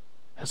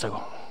 And it's like,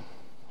 oh,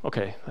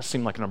 okay, that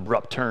seemed like an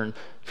abrupt turn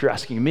if you're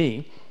asking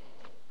me.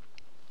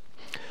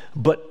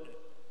 But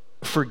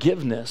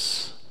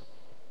forgiveness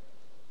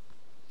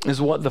is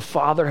what the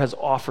Father has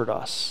offered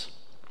us.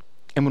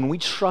 And when we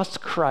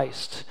trust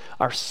Christ,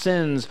 our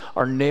sins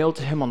are nailed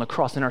to him on the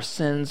cross and our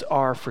sins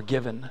are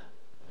forgiven.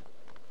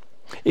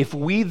 If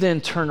we then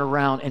turn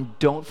around and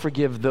don't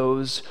forgive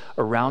those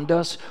around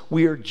us,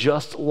 we are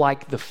just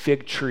like the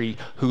fig tree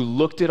who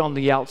looked it on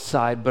the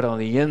outside, but on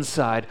the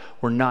inside,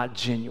 we're not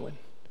genuine.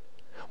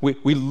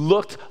 We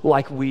looked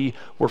like we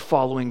were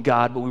following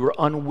God, but we were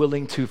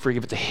unwilling to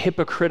forgive. It's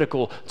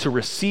hypocritical to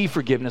receive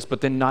forgiveness,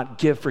 but then not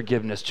give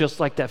forgiveness, just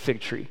like that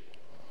fig tree.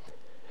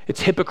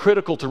 It's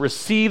hypocritical to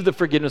receive the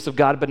forgiveness of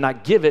God, but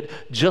not give it,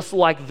 just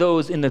like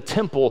those in the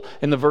temple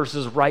in the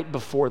verses right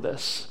before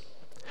this.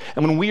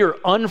 And when we are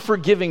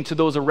unforgiving to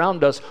those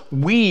around us,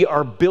 we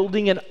are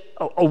building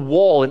a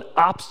wall, an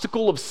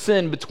obstacle of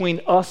sin between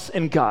us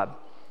and God.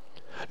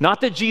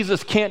 Not that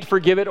Jesus can't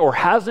forgive it or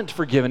hasn't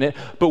forgiven it,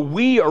 but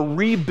we are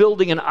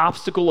rebuilding an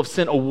obstacle of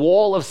sin, a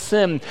wall of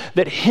sin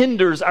that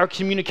hinders our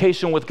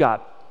communication with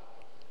God.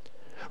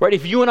 Right?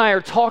 If you and I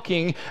are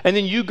talking and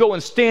then you go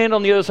and stand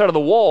on the other side of the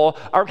wall,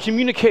 our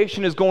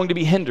communication is going to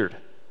be hindered.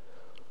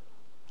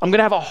 I'm going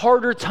to have a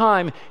harder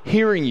time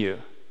hearing you.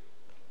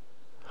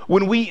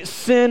 When we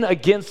sin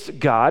against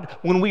God,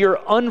 when we are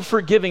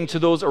unforgiving to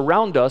those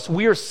around us,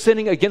 we are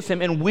sinning against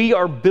Him and we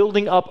are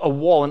building up a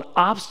wall, an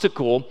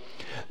obstacle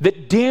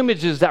that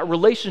damages that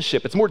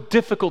relationship. It's more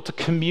difficult to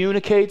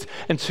communicate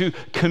and to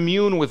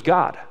commune with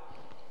God.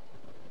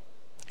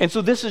 And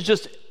so this is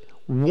just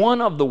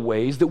one of the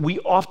ways that we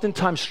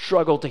oftentimes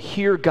struggle to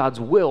hear God's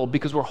will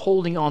because we're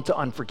holding on to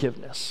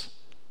unforgiveness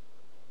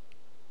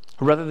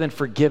rather than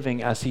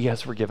forgiving as He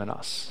has forgiven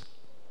us.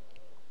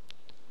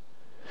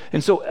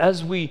 And so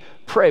as we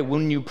pray,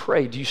 when you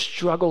pray, do you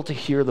struggle to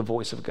hear the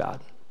voice of God?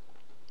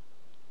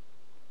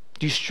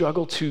 Do you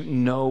struggle to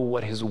know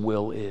what His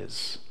will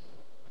is?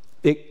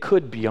 It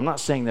could be, I'm not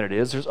saying that it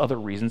is, there's other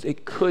reasons.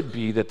 It could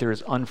be that there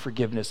is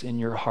unforgiveness in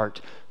your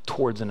heart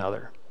towards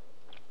another.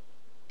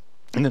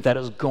 And that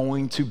is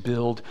going to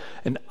build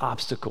an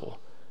obstacle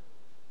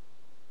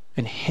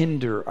and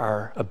hinder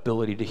our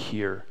ability to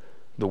hear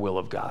the will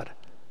of God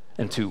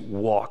and to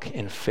walk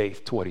in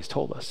faith to what He's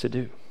told us to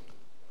do.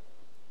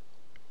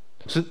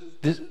 So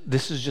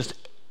this is just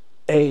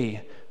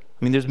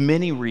there's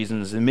many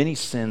reasons and many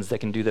sins that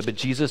can do that, but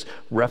Jesus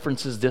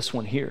references this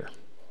one here.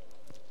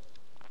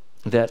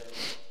 That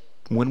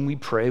when we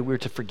pray, we're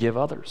to forgive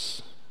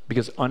others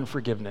because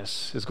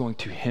unforgiveness is going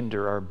to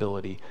hinder our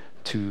ability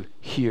to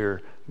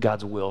hear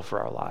God's will for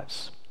our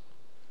lives.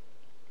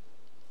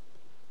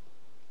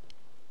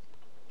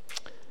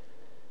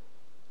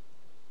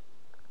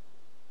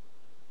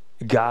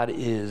 God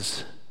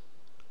is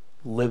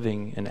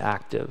living and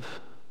active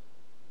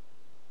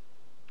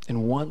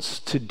and wants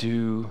to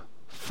do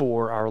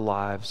for our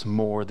lives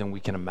more than we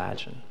can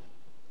imagine.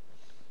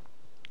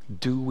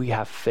 Do we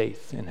have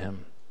faith in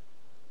Him?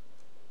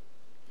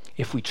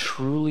 If we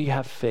truly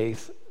have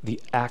faith, the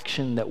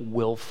action that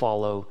will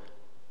follow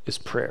is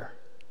prayer.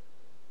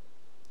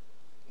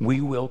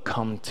 We will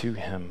come to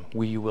Him.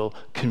 We will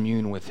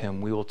commune with Him.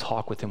 We will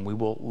talk with Him. We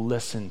will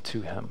listen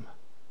to Him.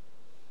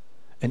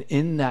 And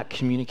in that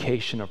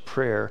communication of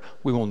prayer,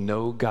 we will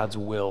know God's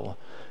will.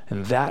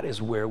 And that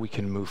is where we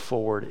can move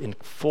forward in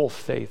full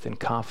faith and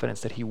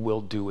confidence that He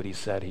will do what He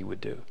said He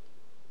would do.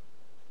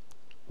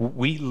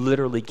 We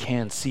literally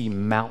can see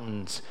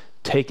mountains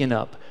taken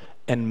up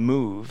and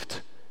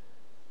moved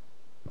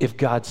if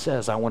God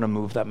says, I want to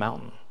move that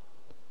mountain.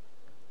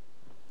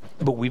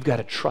 But we've got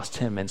to trust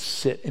Him and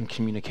sit in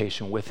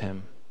communication with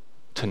Him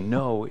to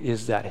know,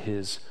 is that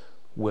His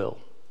will?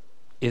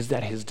 Is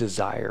that His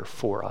desire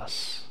for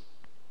us?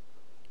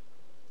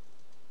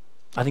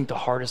 I think the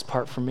hardest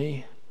part for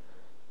me,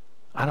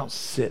 I don't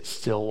sit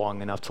still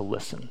long enough to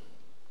listen.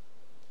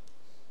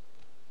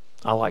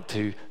 I like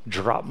to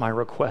drop my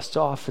request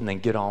off and then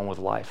get on with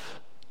life.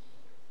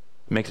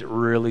 It makes it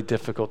really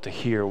difficult to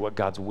hear what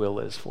God's will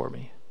is for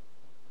me.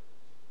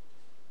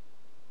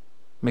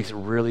 It makes it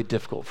really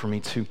difficult for me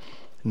to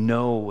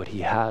know what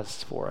He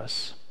has for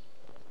us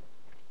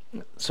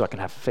so I can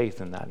have faith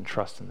in that and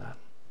trust in that.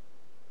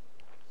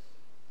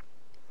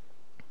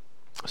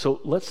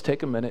 So let's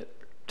take a minute,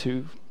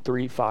 2,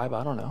 3, 5,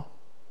 I don't know,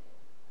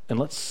 and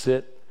let's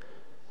sit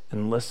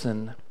and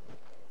listen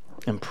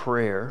in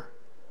prayer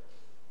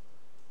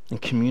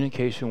and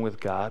communication with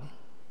God.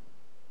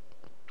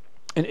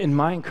 And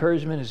my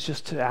encouragement is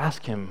just to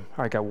ask Him,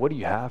 all right, God, what do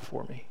you have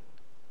for me?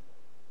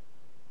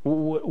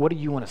 What do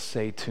you want to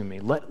say to me?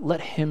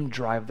 Let Him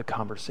drive the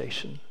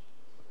conversation.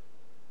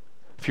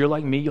 If you're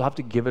like me, you'll have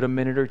to give it a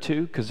minute or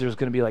two because there's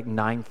going to be like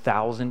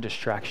 9,000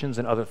 distractions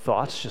and other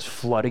thoughts just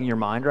flooding your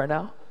mind right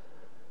now.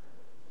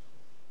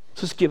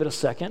 So just give it a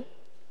second.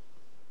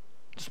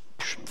 Just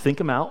think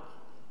them out.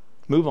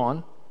 Move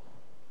on.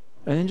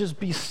 And then just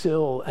be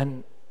still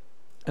and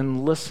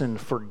listen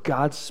for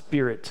God's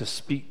Spirit to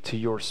speak to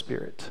your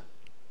spirit.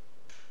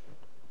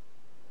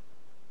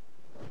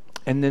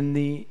 And then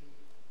the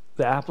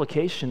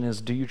application is,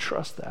 do you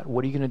trust that?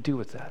 What are you going to do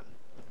with that?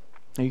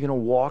 Are you going to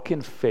walk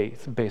in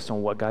faith based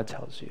on what God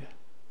tells you?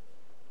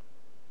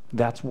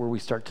 That's where we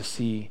start to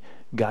see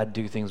God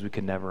do things we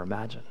could never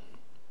imagine.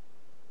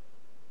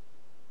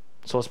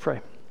 So let's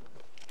pray.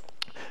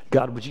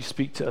 God, would you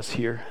speak to us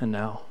here and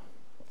now?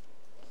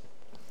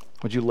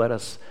 Would you let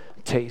us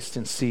taste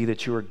and see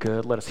that you are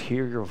good? Let us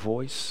hear your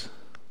voice,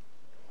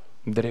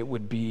 that it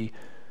would be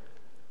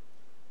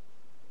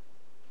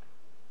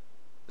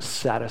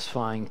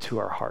satisfying to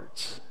our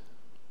hearts.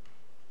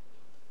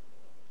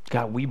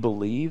 God, we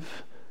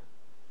believe,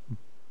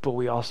 but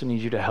we also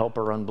need you to help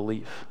our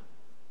unbelief.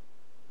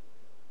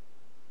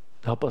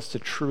 Help us to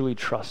truly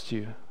trust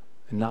you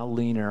and not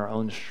lean in our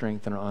own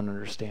strength and our own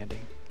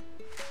understanding.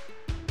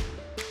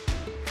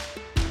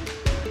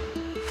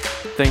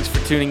 Thanks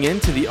for tuning in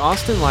to the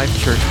Austin Life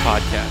Church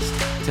podcast.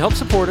 To help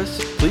support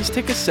us, please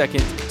take a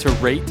second to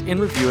rate and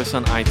review us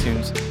on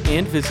iTunes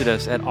and visit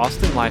us at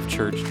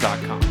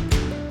austinlifechurch.com.